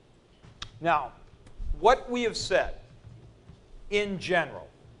Now, what we have said, in general,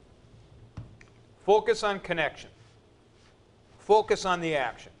 focus on connection. Focus on the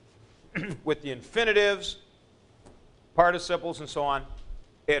action. With the infinitives, participles, and so on,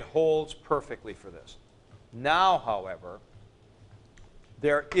 it holds perfectly for this. Now, however,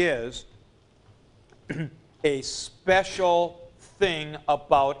 there is a special thing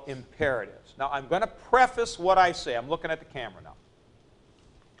about imperatives. Now, I'm going to preface what I say. I'm looking at the camera now.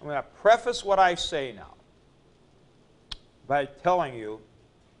 I'm going to preface what I say now by telling you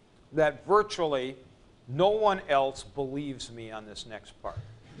that virtually no one else believes me on this next part.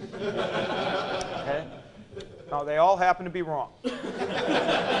 Okay? Now, they all happen to be wrong.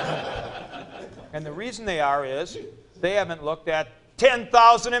 And the reason they are is they haven't looked at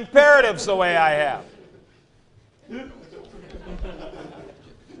 10,000 imperatives the way I have.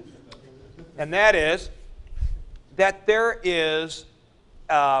 And that is that there is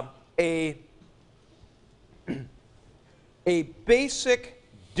a basic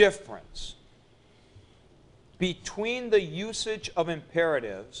difference between the usage of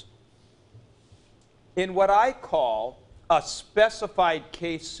imperatives in what I call a specified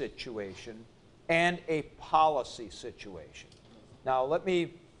case situation and a policy situation. Now, let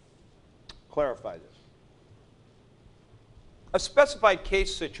me clarify this. A specified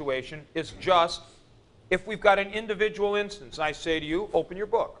case situation is just if we've got an individual instance. I say to you, open your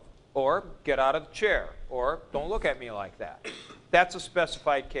book, or get out of the chair, or don't look at me like that. That's a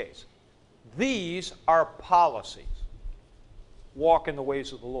specified case. These are policies. Walk in the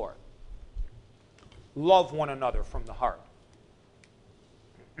ways of the Lord. Love one another from the heart.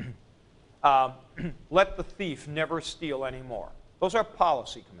 Let the thief never steal anymore. Those are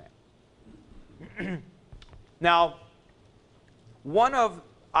policy commands. Now, one of,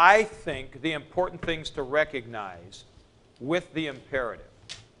 I think, the important things to recognize with the imperative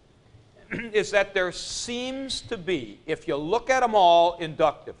is that there seems to be, if you look at them all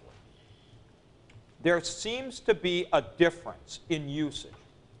inductively, there seems to be a difference in usage.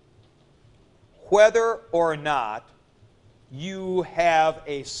 Whether or not you have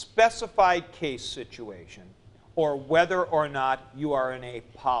a specified case situation or whether or not you are in a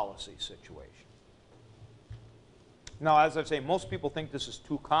policy situation. Now, as I say, most people think this is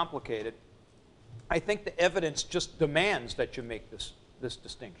too complicated. I think the evidence just demands that you make this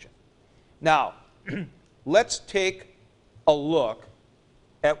distinction. Now, let's take a look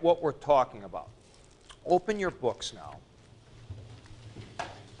at what we're talking about. Open your books now.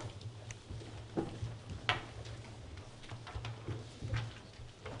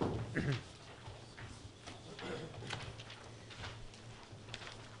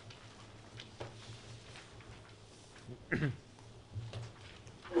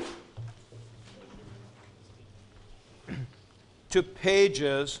 To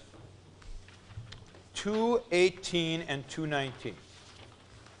pages 218 and 219.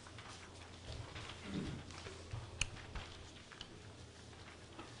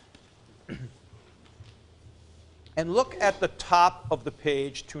 And look at the top of the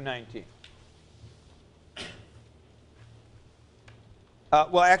page 219.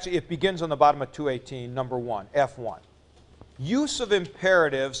 Well, actually, it begins on the bottom of 218, number 1, F1. Use of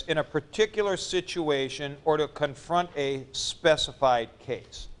imperatives in a particular situation or to confront a specified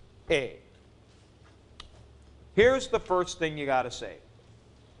case. A. Here's the first thing you got to say.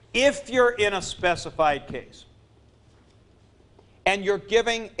 If you're in a specified case and you're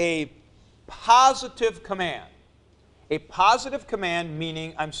giving a positive command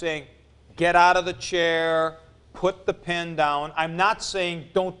meaning I'm saying get out of the chair, put the pen down. I'm not saying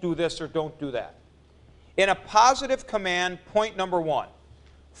don't do this or don't do that. In a positive command, point number 1,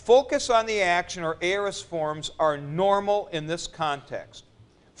 focus on the action or aorist forms are normal in this context.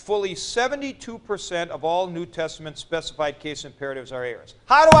 Fully 72% of all New Testament specified case imperatives are aorist.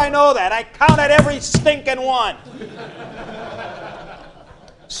 How do I know that? I counted every stinking one.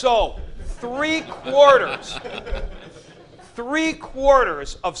 So,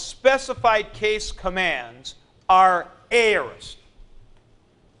 3/4 of specified case commands are aorist.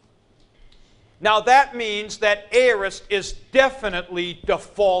 Now that means that aorist is definitely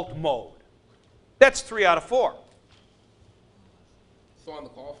default mode. That's 3 out of 4. So on the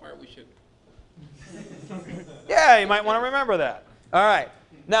qualifier we should... Yeah, you might want to remember that. All right.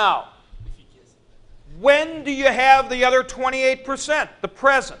 Now, when do you have the other 28%, the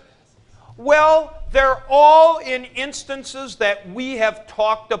present? Well, they're all in instances that we have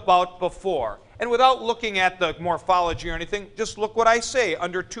talked about before. And without looking at the morphology or anything, just look what I say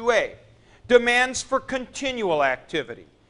under 2A. Demands for continual activity.